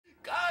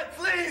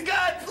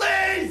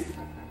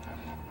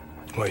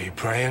What, you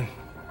praying?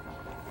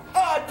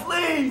 God,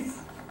 please!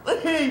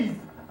 Please!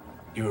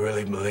 You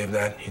really believe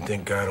that? You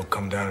think God will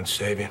come down and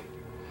save you?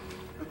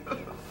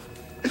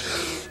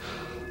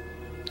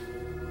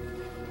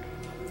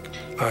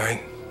 All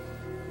right.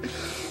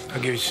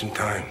 I'll give you some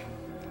time.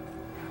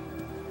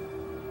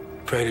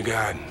 Pray to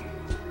God.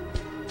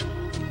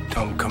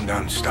 Tell him to come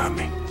down and stop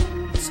me.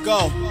 Let's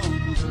go.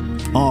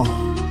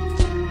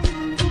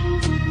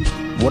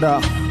 What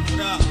up?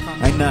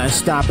 Ain't nothing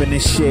stopping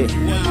this shit.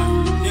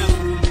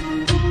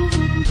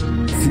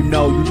 If you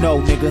know,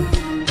 nigga.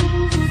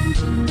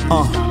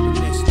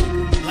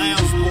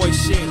 Lounge boy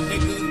shit,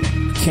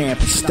 nigga. Can't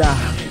be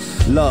stopped.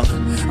 Look,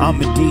 I'm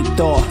in deep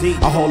thought.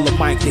 I hold the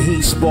mic, the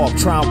heat spark.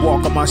 Try and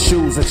walk on my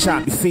shoes and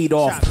chop your feet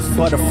off.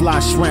 Butterfly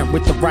shrimp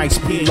with the rice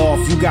peel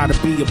off. You gotta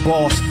be a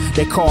boss.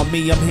 They call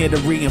me, I'm here to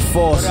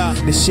reinforce.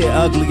 This shit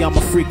ugly, I'm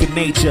a freak of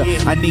nature.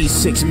 I need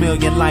 6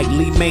 million like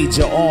Lee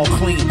Major, all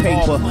clean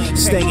paper.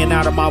 Staying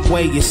out of my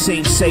way, it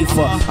seems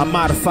safer. I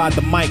modified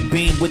the mic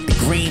beam with the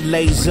green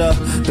laser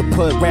to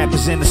put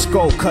rappers in the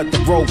scope. Cut the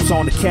ropes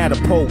on the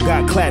catapult.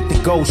 Got clapped the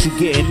ghost, you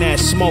getting that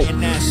smoke.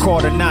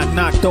 Caught or not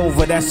knocked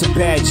over, that's a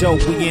bad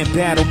joke. We in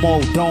battle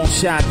mode, don't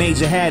shot,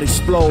 major had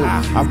explode.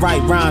 I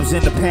write rhymes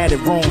in the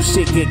padded room,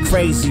 shit get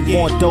crazy.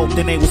 More dope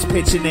than they was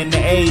pitching in the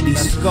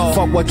 80s.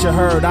 Fuck what you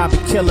heard, I've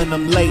been killing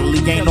them lately.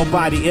 Ain't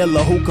nobody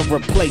iller who can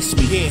replace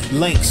me.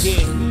 Links.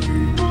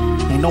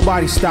 Ain't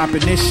nobody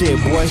stopping this shit,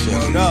 boy.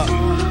 Word up.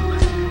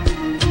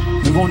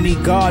 We gon'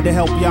 need God to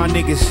help y'all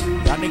niggas.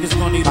 Y'all niggas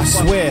gonna need a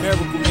swear.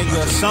 miracle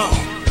nigga or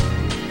something.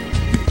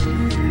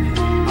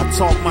 I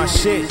talk my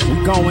shit,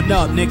 we going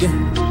up, nigga.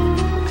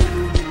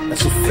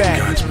 That's a fact.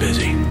 God's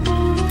busy.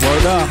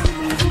 Word up.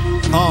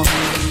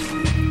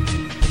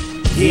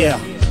 Yeah.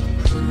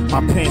 My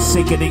pen's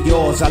sicker than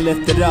yours, I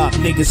lift it up,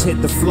 niggas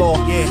hit the floor.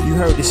 You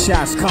heard the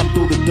shots come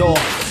through the door.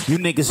 You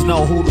niggas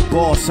know who the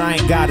boss, I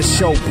ain't gotta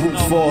show brute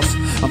force.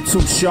 I'm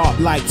too sharp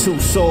like 2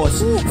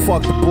 swords.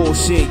 Fuck the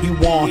bullshit you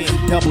want.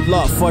 Double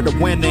up for the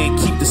winner and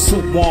keep the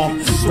soup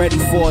warm. Ready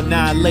for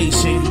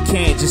annihilation, you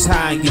can't just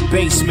hide in your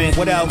basement.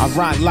 What else? I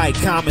rock like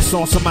comets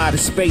on some outer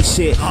space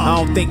shit. I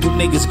don't think you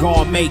niggas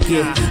gon' make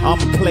it.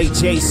 I'ma play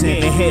Jason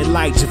and hit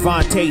like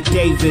Javante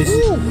Davis.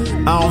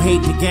 I don't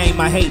hate the game,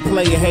 I hate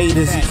player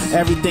haters.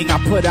 Everything I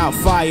put out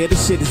fire,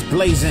 this shit is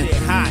blazing.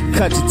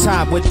 Cut your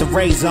top with the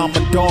razor, I'm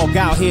a dog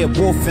out here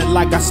wolfing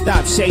like I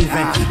stopped shaving.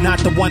 Not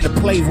the one to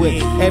play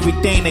with,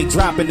 everything they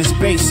dropping is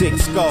basic.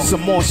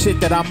 Some more shit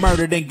that I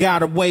murdered and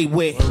got away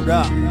with.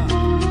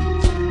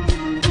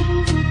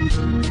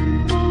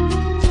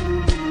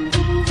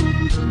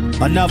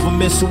 Another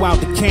missile out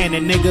the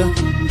cannon, nigga.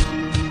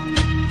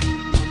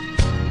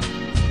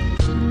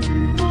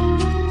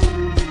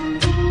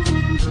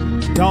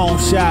 Dome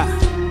shot.